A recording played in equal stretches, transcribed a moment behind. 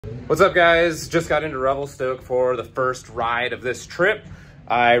What's up, guys? Just got into Revelstoke for the first ride of this trip.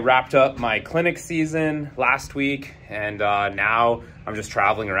 I wrapped up my clinic season last week, and now I'm just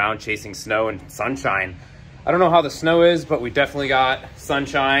traveling around chasing snow and sunshine. I don't know how the snow is, but we definitely got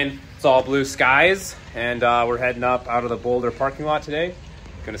sunshine. It's all blue skies, and we're heading up out of the Boulder parking lot today.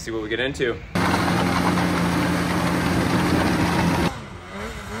 Gonna see what we get into.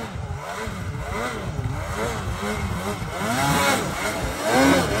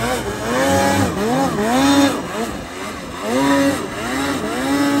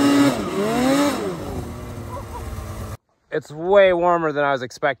 It's way warmer than I was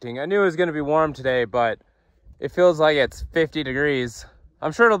expecting. I knew it was gonna be warm today, but it feels like it's 50 degrees.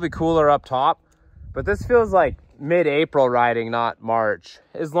 I'm sure it'll be cooler up top, but this feels like mid-April riding, not March.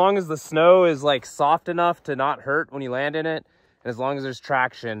 As long as the snow is like soft enough to not hurt when you land in it, and as long as there's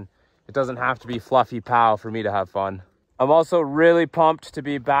traction, it doesn't have to be fluffy pow for me to have fun. I'm also really pumped to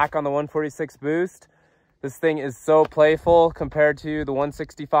be back on the 146 boost. This thing is so playful compared to the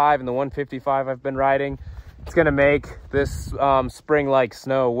 165 and the 155 I've been riding. It's gonna make this spring-like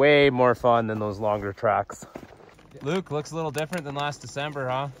snow way more fun than those longer tracks. Luke, looks a little different than last December,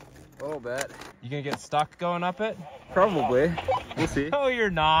 huh? A little bit. You gonna get stuck going up it? Probably. We'll see. No, you're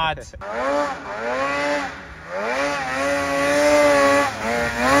not.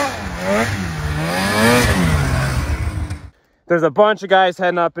 There's a bunch of guys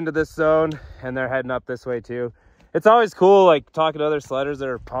heading up into this zone, and they're heading up this way too. It's always cool, like, talking to other sledders that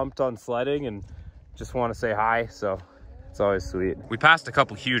are pumped on sledding and just want to say hi, so it's always sweet. We passed a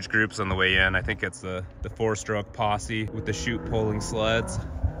couple huge groups on the way in. I think it's the 4-stroke posse with the chute pulling sleds.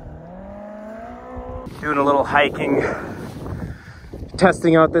 Doing a little hiking,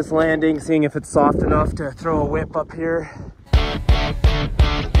 testing out this landing, seeing if it's soft enough to throw a whip up here.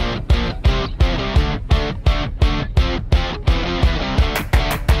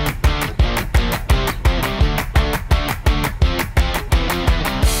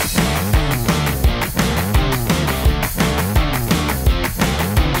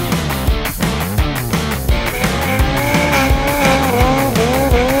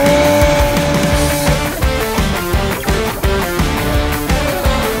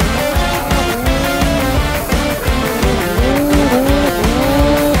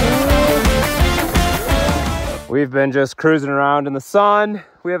 We've been just cruising around in the sun.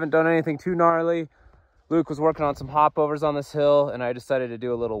 We haven't done anything too gnarly. Luke was working on some hopovers on this hill, and I decided to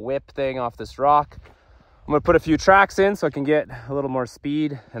do a little whip thing off this rock. I'm gonna put a few tracks in so I can get a little more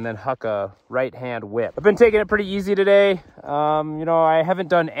speed and then huck a right-hand whip. I've been taking it pretty easy today. You know, I haven't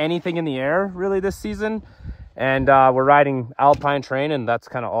done anything in the air really this season, and we're riding alpine terrain, and that's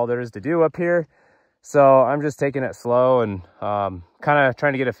kind of all there is to do up here. So I'm just taking it slow and kind of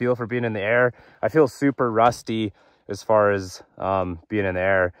trying to get a feel for being in the air. I feel super rusty as far as being in the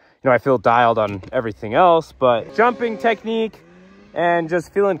air. You know, I feel dialed on everything else, but jumping technique and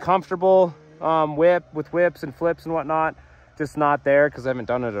just feeling comfortable with whips and flips and whatnot, just not there because I haven't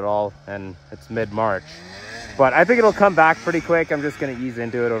done it at all, and it's mid-March. But I think it'll come back pretty quick. I'm just going to ease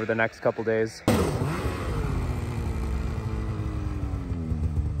into it over the next couple days.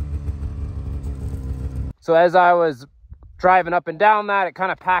 So as I was driving up and down that, it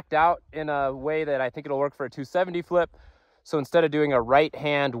kind of packed out in a way that I think it'll work for a 270 flip. So instead of doing a right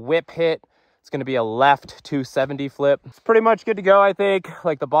hand whip hit, it's going to be a left 270 flip. It's pretty much good to go, I think.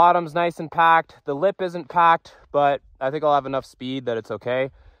 Like, the bottom's nice and packed. The lip isn't packed, but I think I'll have enough speed that it's okay.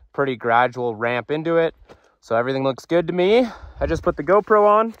 Pretty gradual ramp into it. So everything looks good to me. I just put the GoPro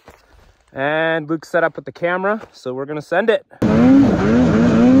on, and Luke's set up with the camera, so we're going to send it.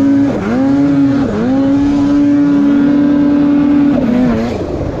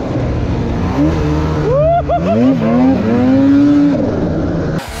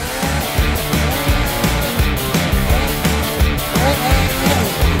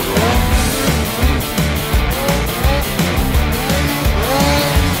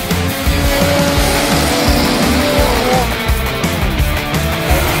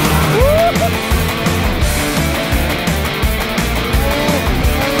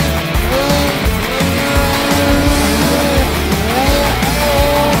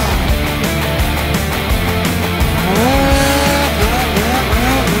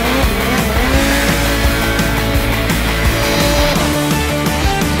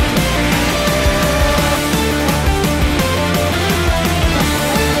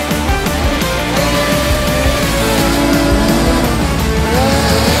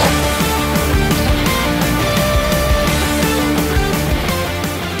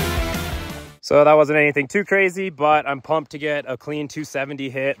 So that wasn't anything too crazy, but I'm pumped to get a clean 270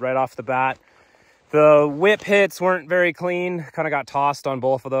 hit right off the bat. The whip hits weren't very clean, kind of got tossed on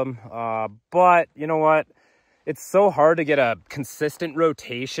both of them. But you know what? It's so hard to get a consistent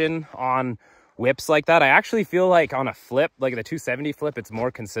rotation on whips like that. I actually feel like on a flip, like the 270 flip, it's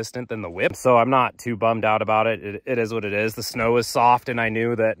more consistent than the whip. So I'm not too bummed out about it. It is what it is. The snow is soft and I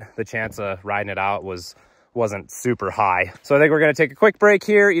knew that the chance of riding it out wasn't super high. So I think we're gonna take a quick break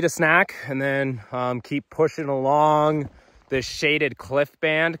here, eat a snack, and then keep pushing along this shaded cliff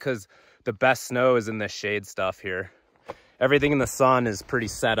band, because the best snow is in this shade stuff here. Everything in the sun is pretty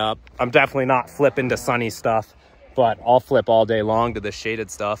set up. I'm definitely not flipping to sunny stuff, but I'll flip all day long to the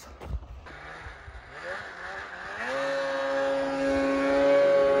shaded stuff.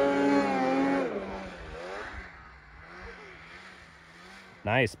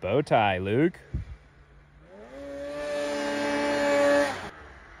 Nice bow tie, Luke.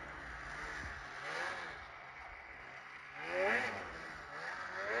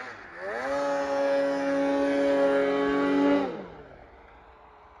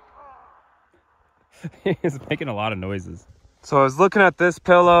 He's making a lot of noises. So I was looking at this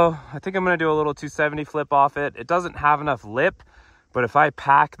pillow. I think I'm gonna do a little 270 flip off it. It doesn't have enough lip, but if I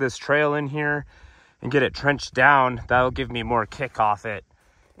pack this trail in here and get it trenched down, that'll give me more kick off it.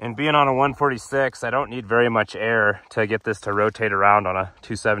 And being on a 146, I don't need very much air to get this to rotate around on a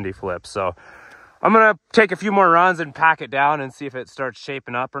 270 flip. So I'm gonna take a few more runs and pack it down and see if it starts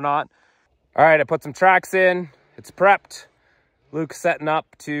shaping up or not. All right, I put some tracks in, it's prepped. Luke's setting up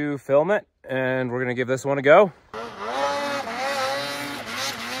to film it, and we're gonna give this one a go.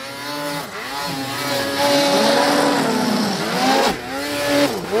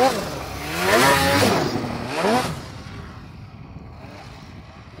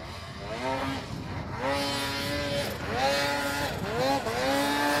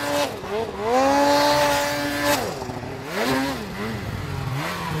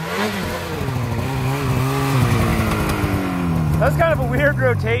 That's kind of a weird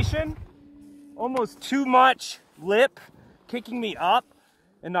rotation. Almost too much lip kicking me up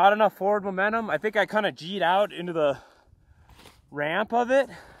and not enough forward momentum. I think I kind of G'd out into the ramp of it.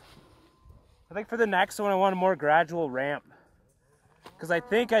 I think for the next one, I want a more gradual ramp, because I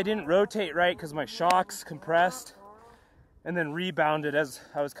think I didn't rotate right because my shocks compressed and then rebounded as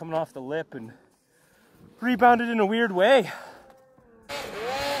I was coming off the lip, and rebounded in a weird way.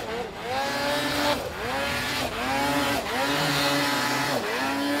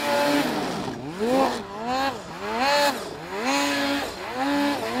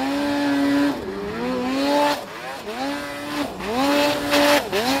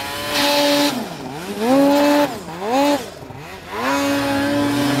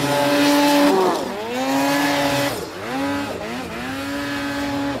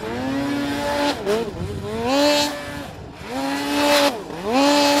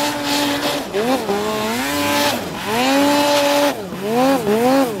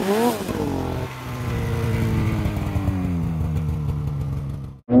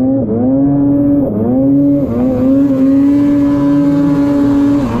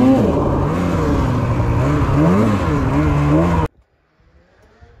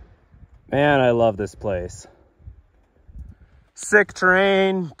 Man, I love this place. Sick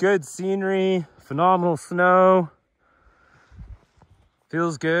terrain, good scenery, phenomenal snow.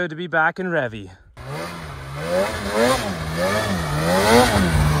 Feels good to be back in Revy.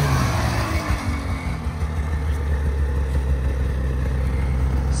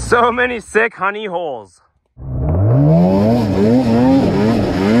 So many sick honey holes.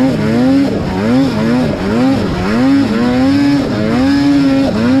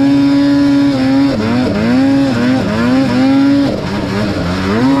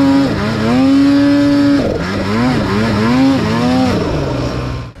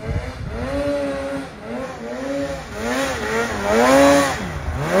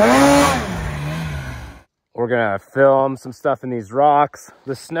 We're gonna film some stuff in these rocks.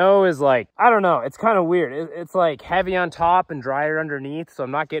 The snow is like, I don't know, it's kind of weird. It's like heavy on top and drier underneath, so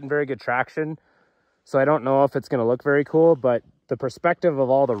I'm not getting very good traction. So I don't know if it's gonna look very cool, but the perspective of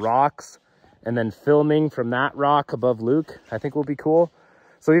all the rocks and then filming from that rock above Luke, I think will be cool.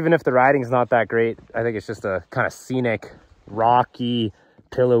 So even if the riding's not that great, I think it's just a kind of scenic, rocky,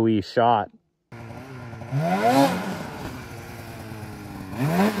 pillowy shot.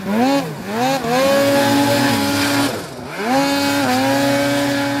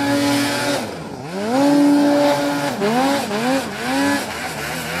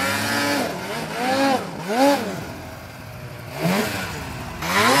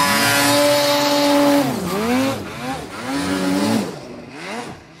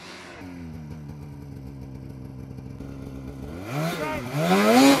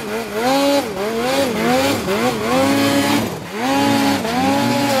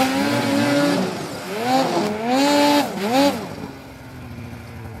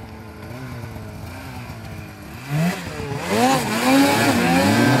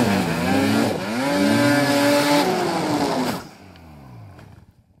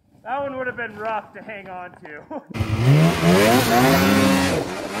 That one would have been rough to hang on to.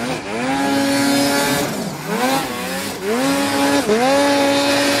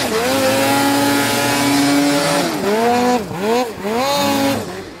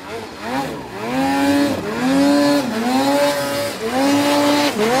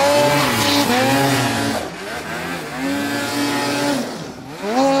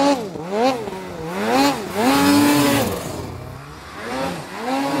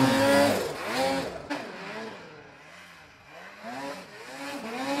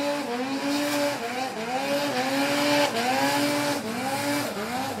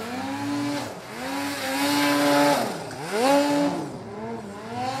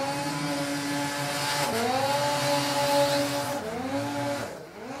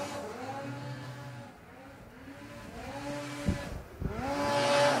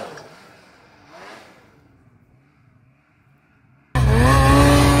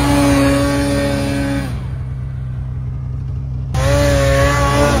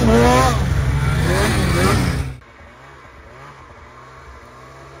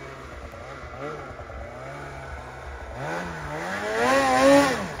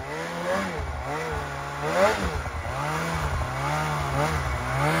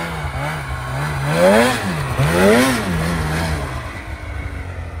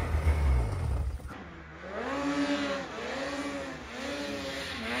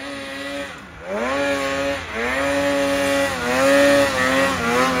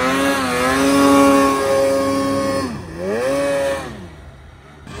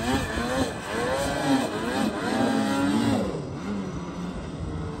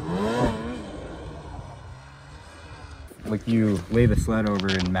 Like you lay the sled over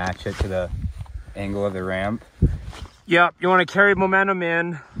and match it to the angle of the ramp. Yep, you want to carry momentum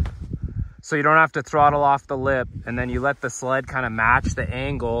in so you don't have to throttle off the lip, and then you let the sled kind of match the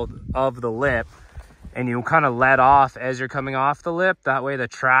angle of the lip, and you kind of let off as you're coming off the lip. That way the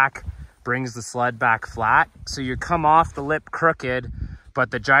track brings the sled back flat. So you come off the lip crooked,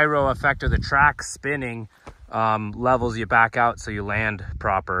 but the gyro effect of the track spinning levels you back out so you land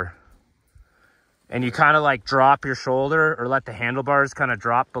proper. And you kind of like drop your shoulder or let the handlebars kind of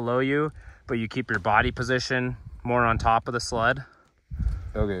drop below you, but you keep your body position more on top of the sled.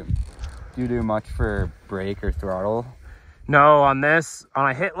 Okay. Do you do much for brake or throttle? No, on this, on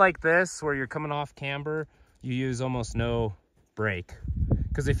a hit like this where you're coming off camber, you use almost no brake.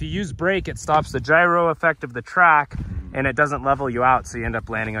 Because if you use brake, it stops the gyro effect of the track and it doesn't level you out, so you end up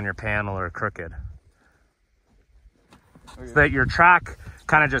landing on your panel or crooked. Okay. So that your track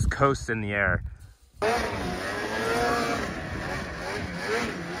kind of just coasts in the air.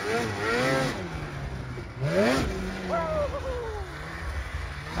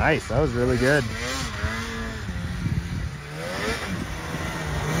 Nice, that was really good.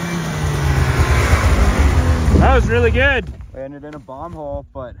 That was really good. I ended in a bomb hole,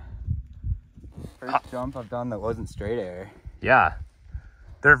 but first jump I've done that wasn't straight air. Yeah,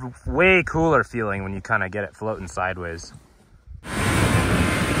 they're way cooler feeling when you kind of get it floating sideways.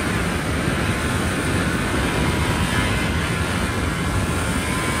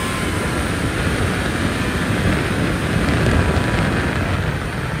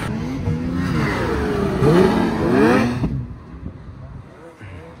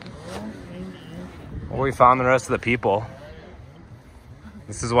 Well, we found the rest of the people.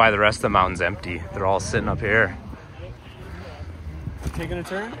 This is why the rest of the mountain's empty. They're all sitting up here. Taking a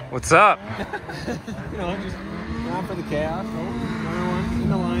turn? What's up? You know, just going for the chaos. Oh, another one in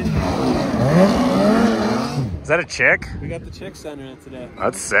the line. Is that a chick? We got the chick center in today.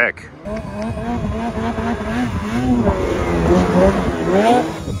 That's sick.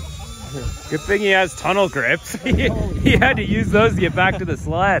 Good thing he has tunnel grips. He had to use those to get back to the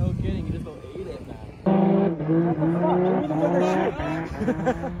sled. No kidding, you just don't eat it, man. What the fuck? Show me the winner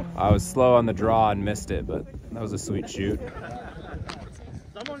shoot. I was slow on the draw and missed it, but that was a sweet shoot.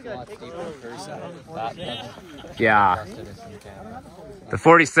 Yeah. The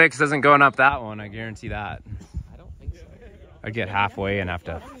 46 isn't going up that one, I guarantee that. I don't think so. I'd get halfway and have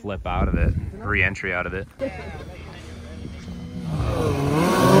to flip out of it, re-entry out of it.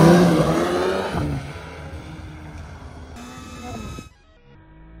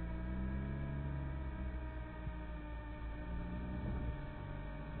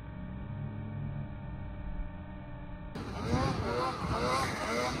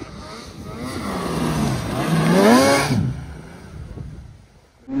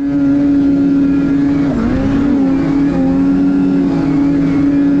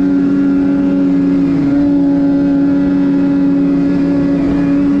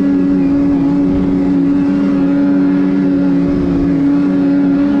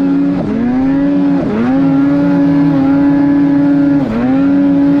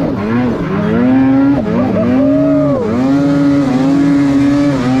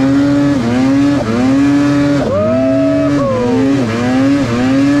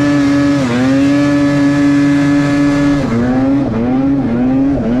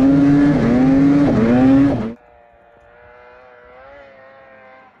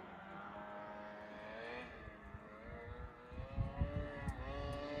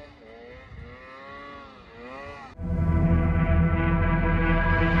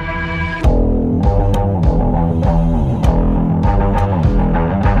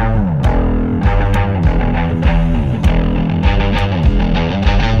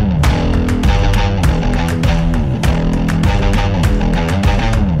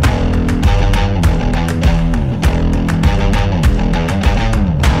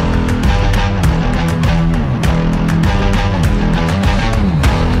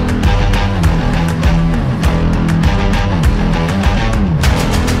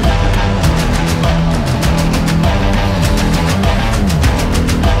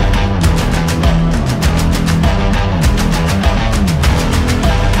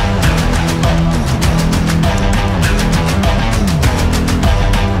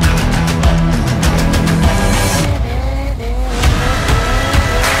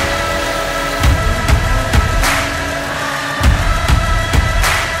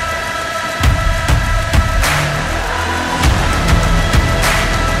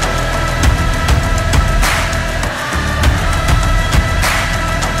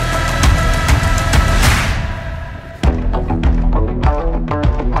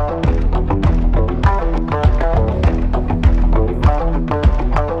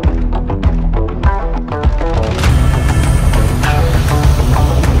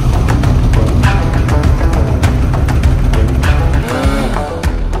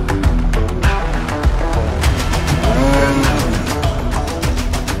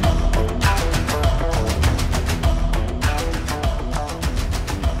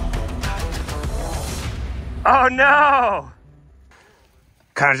 go.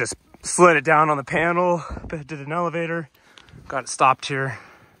 Kind of just slid it down on the panel, did an elevator, got it stopped here.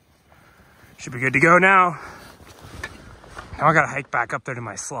 Should be good to go now. Now I gotta hike back up there to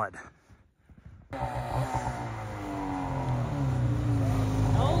my sled. No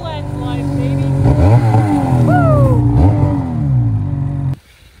lens life, baby. Woo!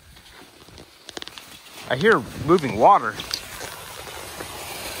 I hear moving water.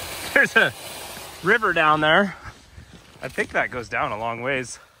 There's a river down there. I think that goes down a long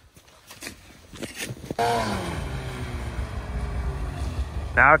ways.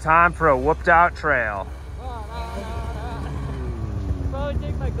 Now time for a whooped out trail. Probably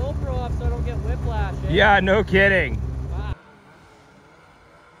take my GoPro off so I don't get whiplash. Eh? Yeah, no kidding. Wow.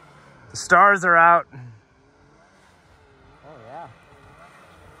 The stars are out.